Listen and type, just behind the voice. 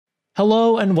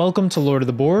Hello and welcome to Lord of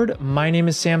the Board. My name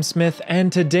is Sam Smith,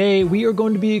 and today we are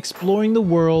going to be exploring the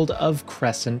world of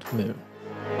Crescent Moon.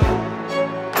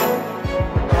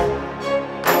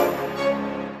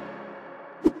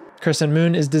 Crescent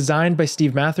Moon is designed by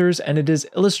Steve Mathers and it is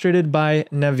illustrated by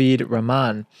Naveed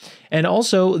Rahman. And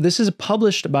also, this is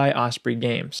published by Osprey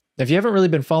Games. If you haven't really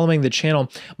been following the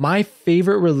channel, my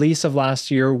favorite release of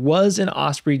last year was an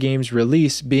Osprey Games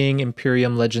release, being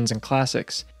Imperium Legends and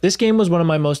Classics. This game was one of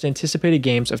my most anticipated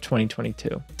games of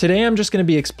 2022. Today I'm just going to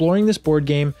be exploring this board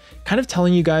game, kind of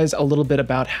telling you guys a little bit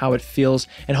about how it feels,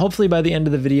 and hopefully by the end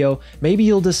of the video, maybe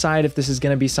you'll decide if this is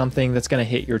going to be something that's going to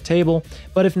hit your table,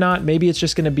 but if not, maybe it's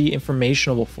just going to be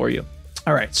informational for you.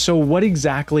 All right, so what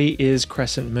exactly is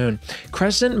Crescent Moon?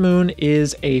 Crescent Moon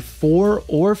is a 4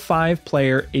 or 5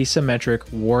 player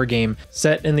asymmetric war game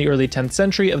set in the early 10th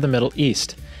century of the Middle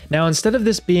East. Now, instead of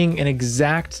this being an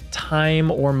exact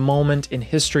time or moment in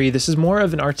history, this is more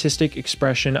of an artistic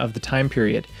expression of the time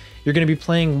period. You're going to be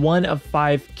playing one of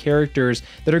 5 characters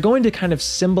that are going to kind of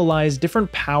symbolize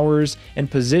different powers and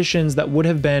positions that would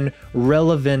have been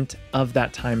relevant of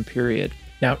that time period.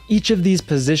 Now, each of these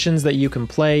positions that you can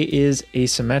play is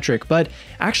asymmetric, but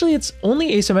actually it's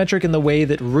only asymmetric in the way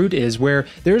that Root is, where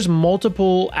there's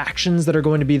multiple actions that are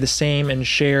going to be the same and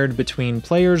shared between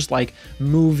players, like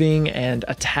moving and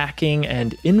attacking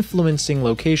and influencing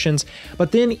locations,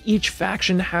 but then each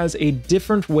faction has a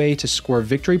different way to score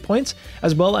victory points,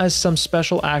 as well as some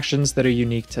special actions that are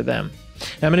unique to them.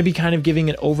 Now, I'm going to be kind of giving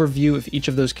an overview of each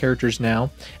of those characters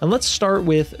now, and let's start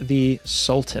with the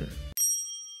Sultan.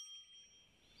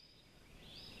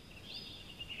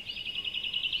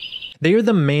 They are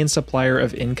the main supplier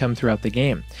of income throughout the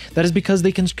game. That is because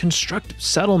they can construct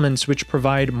settlements which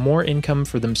provide more income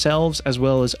for themselves as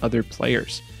well as other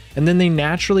players. And then they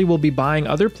naturally will be buying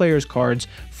other players' cards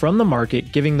from the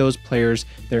market, giving those players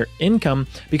their income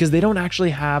because they don't actually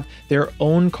have their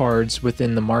own cards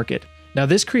within the market. Now,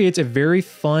 this creates a very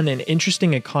fun and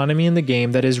interesting economy in the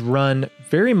game that is run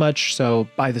very much so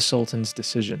by the Sultan's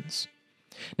decisions.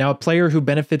 Now, a player who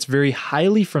benefits very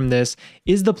highly from this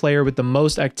is the player with the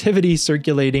most activity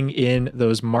circulating in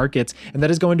those markets, and that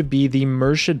is going to be the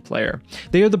Murshid player.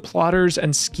 They are the plotters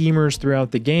and schemers throughout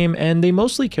the game, and they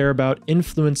mostly care about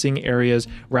influencing areas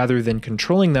rather than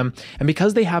controlling them. And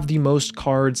because they have the most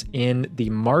cards in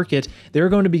the market, they're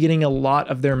going to be getting a lot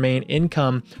of their main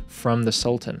income from the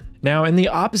Sultan. Now, in the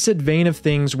opposite vein of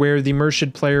things, where the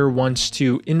Murshid player wants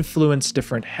to influence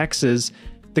different hexes,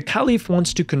 the Caliph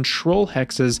wants to control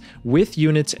hexes with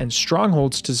units and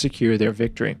strongholds to secure their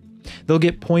victory. They'll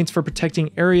get points for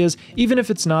protecting areas, even if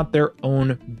it's not their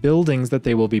own buildings that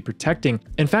they will be protecting.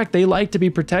 In fact, they like to be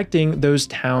protecting those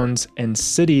towns and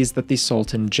cities that the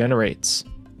Sultan generates.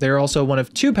 They're also one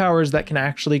of 2 powers that can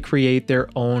actually create their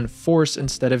own force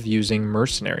instead of using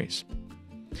mercenaries.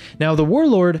 Now, the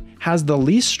Warlord has the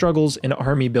least struggles in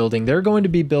army building. They're going to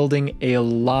be building a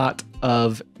lot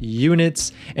of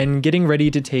units and getting ready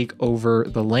to take over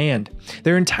the land.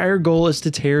 Their entire goal is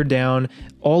to tear down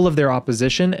all of their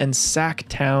opposition and sack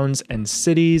towns and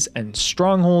cities and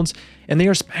strongholds, and they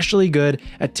are especially good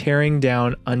at tearing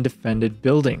down undefended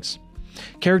buildings.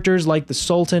 Characters like the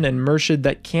Sultan and Murshid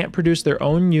that can't produce their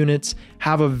own units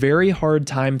have a very hard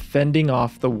time fending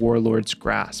off the Warlord's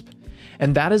grasp.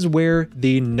 And that is where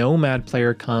the Nomad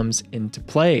player comes into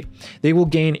play. They will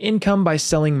gain income by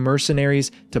selling mercenaries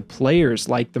to players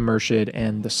like the Murshid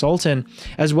and the Sultan,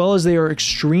 as well as they are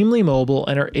extremely mobile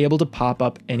and are able to pop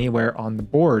up anywhere on the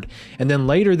board. And then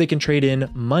later they can trade in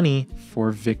money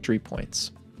for victory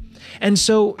points. And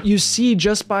so you see,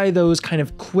 just by those kind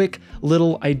of quick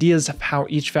little ideas of how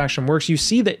each faction works, you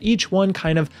see that each one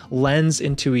kind of lends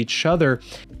into each other.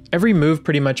 Every move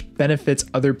pretty much benefits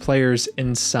other players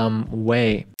in some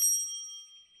way.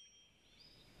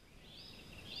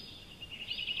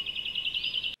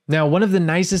 Now, one of the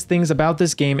nicest things about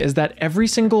this game is that every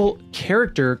single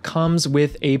character comes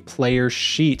with a player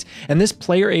sheet, and this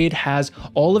player aid has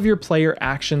all of your player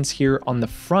actions here on the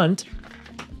front.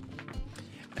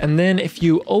 And then if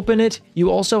you open it, you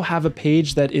also have a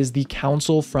page that is the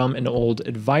counsel from an old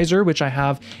advisor, which I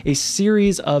have a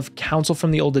series of counsel from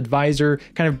the old advisor,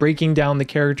 kind of breaking down the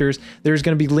characters. There's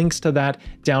going to be links to that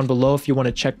down below if you want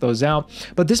to check those out.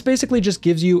 But this basically just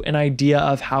gives you an idea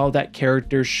of how that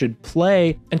character should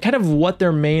play and kind of what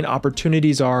their main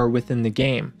opportunities are within the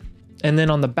game. And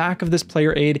then on the back of this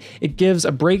player aid, it gives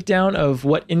a breakdown of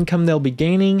what income they'll be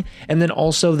gaining, and then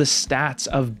also the stats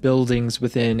of buildings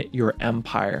within your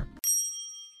empire.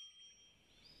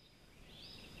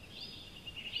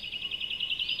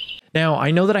 Now,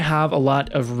 I know that I have a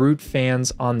lot of Root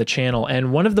fans on the channel,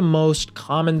 and one of the most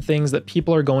common things that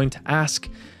people are going to ask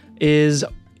is,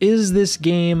 is this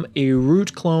game a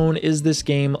Root clone? Is this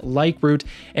game like Root?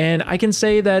 And I can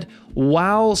say that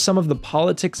while some of the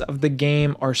politics of the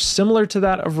game are similar to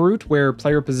that of Root, where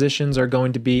player positions are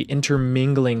going to be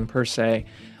intermingling per se,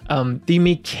 the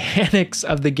mechanics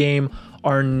of the game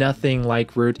are nothing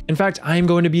like Root. In fact, I'm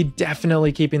going to be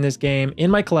definitely keeping this game in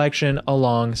my collection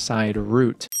alongside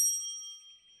Root.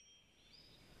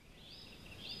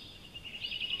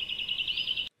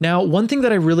 Now, one thing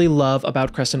that I really love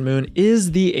about Crescent Moon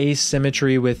is the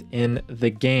asymmetry within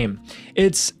the game.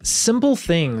 It's simple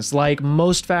things like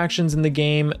most factions in the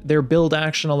game, their build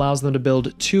action allows them to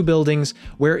build 2 buildings,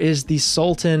 whereas the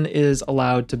Sultan is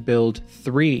allowed to build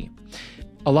 3.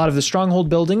 A lot of the stronghold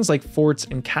buildings like forts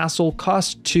and castle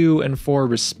cost 2 and 4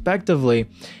 respectively,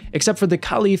 except for the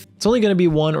Caliph, it's only going to be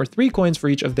 1 or 3 coins for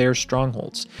each of their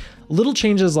strongholds. Little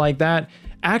changes like that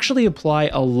actually apply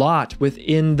a lot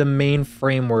within the main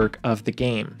framework of the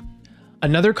game.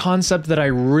 Another concept that I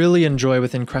really enjoy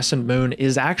within Crescent Moon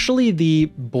is actually the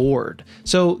board.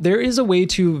 So there is a way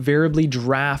to variably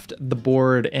draft the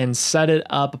board and set it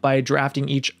up by drafting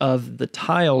each of the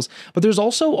tiles, but there's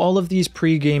also all of these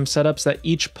pre-game setups that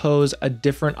each pose a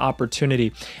different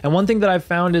opportunity. And one thing that I've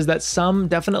found is that some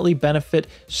definitely benefit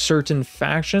certain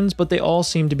factions, but they all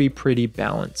seem to be pretty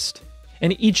balanced.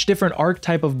 And each different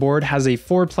archetype of board has a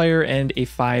 4-player and a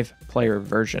 5-player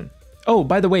version. Oh,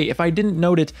 by the way, if I didn't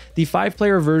note it, the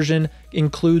 5-player version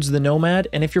includes the Nomad,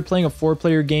 and if you're playing a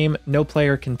 4-player game, no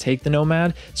player can take the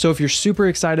Nomad. So if you're super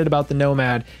excited about the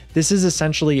Nomad, this is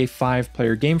essentially a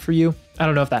 5-player game for you. I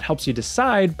don't know if that helps you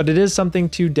decide, but it is something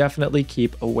to definitely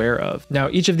keep aware of. Now,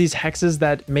 each of these hexes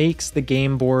that makes the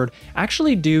game board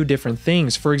actually do different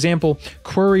things. For example,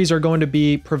 quarries are going to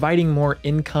be providing more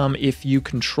income if you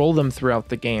control them throughout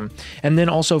the game. And then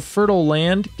also fertile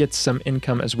land gets some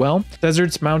income as well.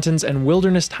 Deserts, mountains, and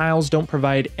wilderness tiles don't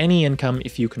provide any income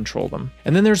if you control them.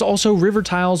 And then there's also river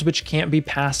tiles, which can't be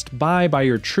passed by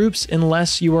your troops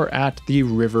unless you are at the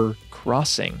river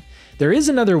crossing. There is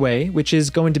another way, which is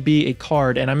going to be a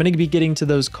card, and I'm going to be getting to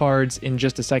those cards in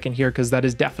just a second here because that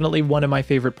is definitely one of my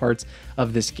favorite parts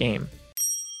of this game.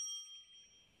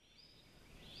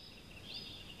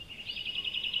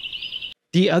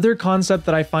 The other concept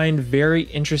that I find very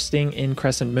interesting in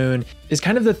Crescent Moon is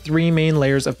kind of the 3 main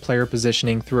layers of player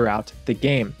positioning throughout the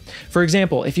game. For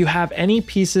example, if you have any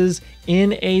pieces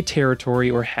in a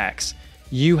territory or hex,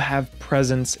 you have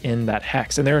presence in that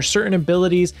hex. And there are certain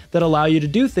abilities that allow you to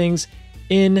do things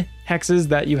in hexes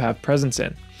that you have presence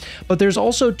in. But there's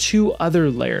also 2 other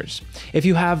layers. If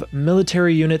you have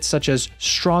military units such as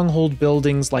stronghold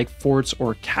buildings like forts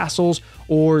or castles,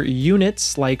 or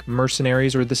units like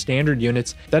mercenaries or the standard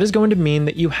units, that is going to mean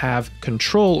that you have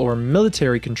control or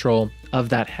military control of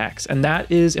that hex. And that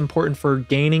is important for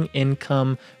gaining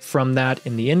income from that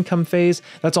in the income phase.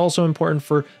 That's also important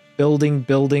for building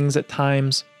buildings at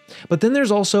times. But then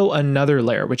there's also another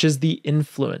layer, which is the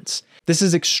influence. This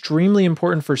is extremely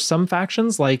important for some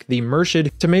factions like the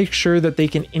Murshid to make sure that they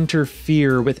can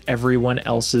interfere with everyone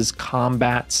else's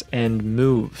combats and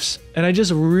moves. And I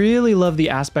just really love the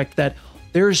aspect that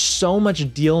there's so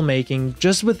much deal making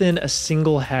just within a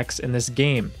single hex in this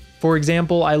game. For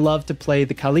example, I love to play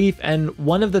the Caliph, and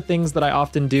one of the things that I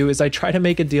often do is I try to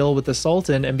make a deal with the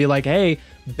Sultan and be like, hey,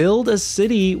 build a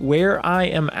city where I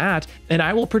am at, and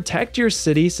I will protect your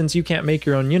city since you can't make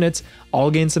your own units. I'll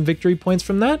gain some victory points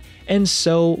from that, and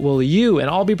so will you,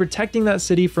 and I'll be protecting that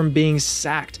city from being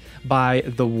sacked by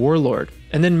the warlord.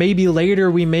 And then maybe later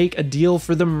we make a deal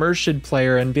for the Murshid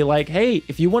player and be like, hey,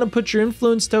 if you want to put your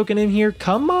influence token in here,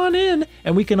 come on in,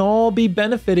 and we can all be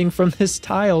benefiting from this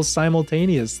tile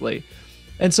simultaneously.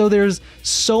 And so there's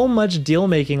so much deal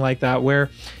making like that where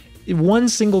one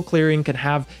single clearing can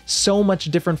have so much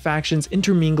different factions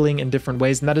intermingling in different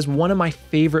ways, and that is one of my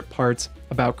favorite parts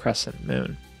about Crescent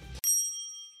Moon.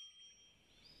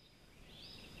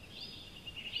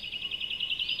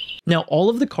 Now, all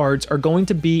of the cards are going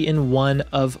to be in one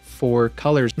of 4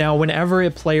 colors. Now, whenever a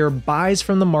player buys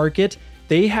from the market,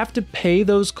 they have to pay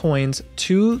those coins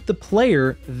to the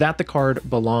player that the card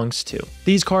belongs to.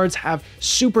 These cards have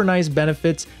super nice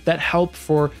benefits that help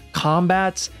for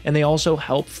combats, and they also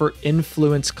help for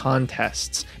influence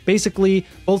contests. Basically,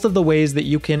 both of the ways that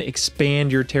you can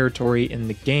expand your territory in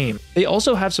the game. They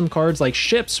also have some cards like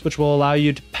ships, which will allow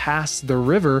you to pass the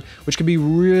river, which can be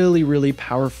really, really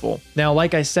powerful. Now,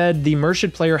 like I said, the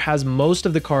Murshid player has most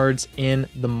of the cards in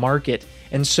the market.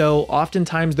 And so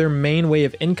oftentimes their main way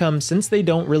of income, since they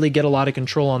don't really get a lot of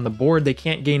control on the board, they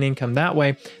can't gain income that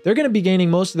way. They're going to be gaining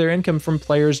most of their income from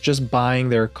players just buying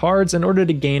their cards in order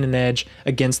to gain an edge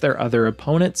against their other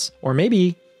opponents, or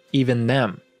maybe even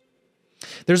them.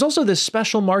 There's also this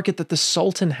special market that the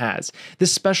Sultan has.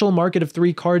 This special market of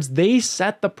 3 cards, they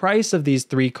set the price of these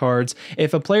 3 cards.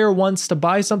 If a player wants to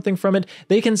buy something from it,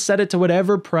 they can set it to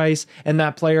whatever price, and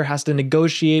that player has to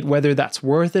negotiate whether that's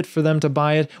worth it for them to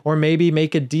buy it, or maybe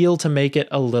make a deal to make it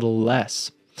a little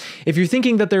less. If you're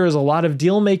thinking that there is a lot of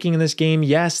deal making in this game,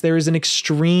 yes, there is an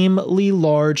extremely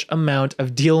large amount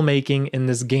of deal making in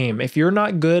this game. If you're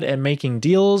not good at making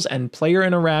deals and player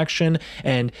interaction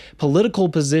and political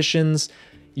positions,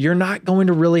 you're not going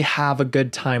to really have a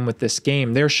good time with this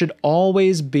game. There should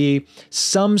always be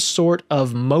some sort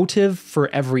of motive for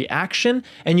every action,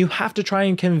 and you have to try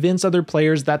and convince other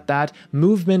players that that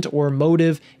movement or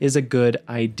motive is a good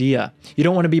idea. You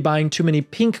don't want to be buying too many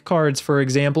pink cards, for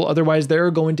example, otherwise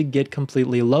they're going to get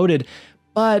completely loaded.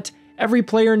 But every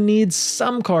player needs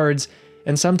some cards,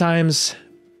 and sometimes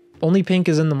only pink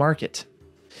is in the market.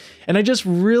 And I just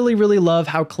really love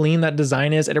how clean that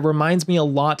design is, and it reminds me a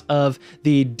lot of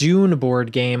the Dune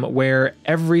board game, where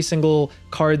every single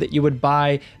card that you would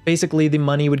buy, basically the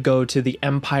money would go to the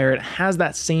Empire. It has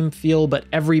that same feel, but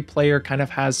every player kind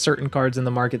of has certain cards in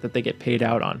the market that they get paid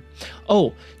out on.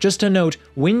 Oh, just to note,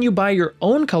 when you buy your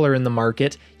own color in the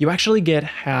market, you actually get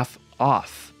half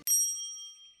off.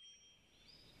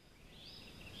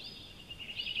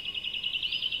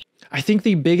 I think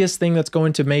the biggest thing that's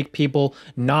going to make people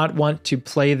not want to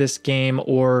play this game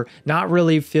or not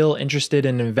really feel interested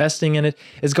in investing in it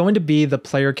is going to be the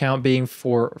player count being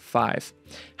 4 or 5.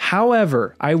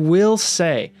 However, I will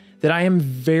say that I am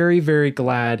very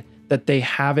glad that they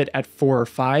have it at 4 or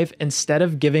 5 instead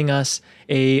of giving us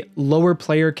a lower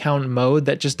player count mode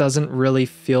that just doesn't really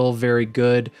feel very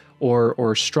good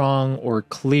or strong or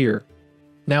clear.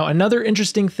 Now, another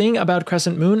interesting thing about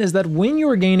Crescent Moon is that when you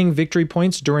are gaining victory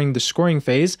points during the scoring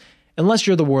phase, unless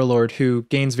you're the warlord who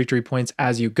gains victory points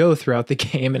as you go throughout the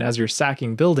game and as you're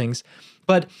sacking buildings,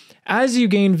 but as you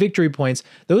gain victory points,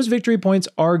 those victory points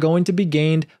are going to be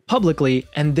gained publicly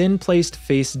and then placed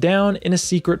face down in a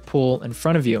secret pool in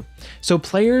front of you. So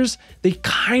players, they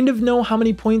kind of know how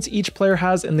many points each player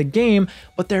has in the game,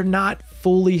 but they're not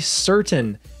fully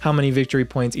certain how many victory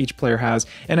points each player has.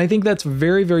 And I think that's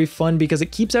very fun because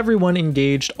it keeps everyone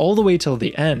engaged all the way till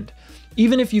the end.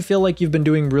 Even if you feel like you've been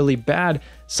doing really bad,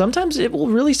 sometimes it will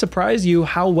really surprise you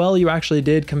how well you actually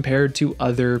did compared to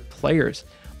other players.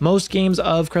 Most games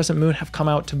of Crescent Moon have come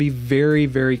out to be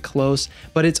very close,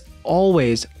 but it's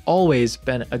always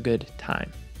been a good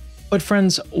time. But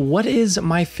friends, what is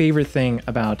my favorite thing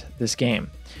about this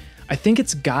game? I think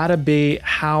it's gotta be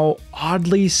how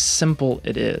oddly simple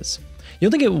it is. You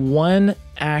only get 1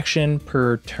 action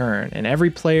per turn, and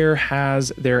every player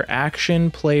has their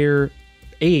action player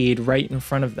aid right in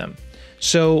front of them.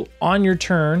 So on your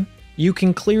turn, you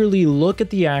can clearly look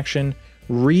at the action,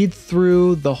 read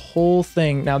through the whole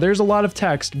thing. Now there's a lot of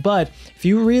text, but if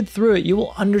you read through it, you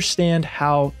will understand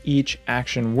how each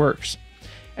action works.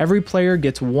 Every player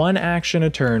gets 1 action a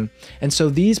turn, and so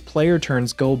these player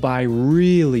turns go by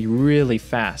really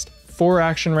fast. 4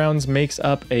 action rounds makes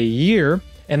up a year,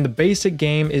 and the basic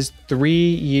game is 3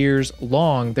 years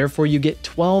long. Therefore, you get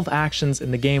 12 actions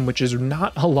in the game, which is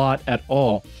not a lot at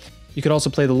all. You could also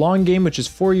play the long game, which is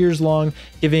 4 years long,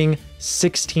 giving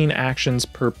 16 actions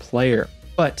per player.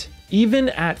 But even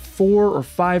at 4 or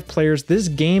 5 players, this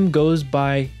game goes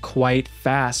by quite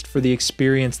fast for the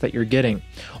experience that you're getting.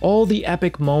 All the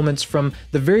epic moments from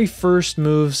the very first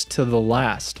moves to the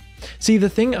last. See, the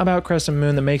thing about Crescent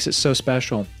Moon that makes it so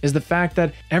special is the fact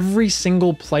that every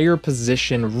single player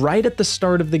position right at the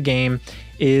start of the game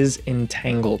is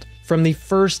entangled. From the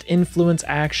first influence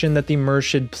action that the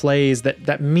Murshid plays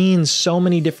that means so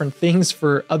many different things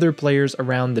for other players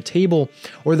around the table,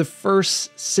 or the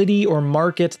first city or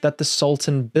market that the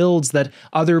Sultan builds that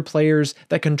other players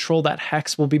that control that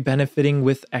hex will be benefiting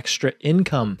with extra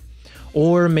income.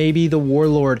 Or maybe the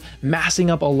warlord massing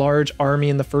up a large army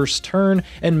in the first turn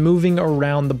and moving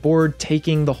around the board,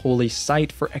 taking the holy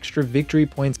site for extra victory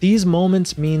points. These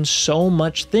moments mean so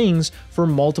much things for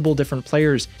multiple different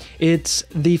players. It's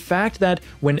the fact that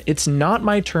when it's not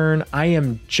my turn, I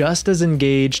am just as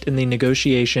engaged in the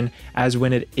negotiation as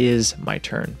when it is my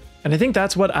turn. And I think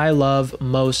that's what I love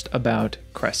most about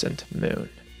Crescent Moon.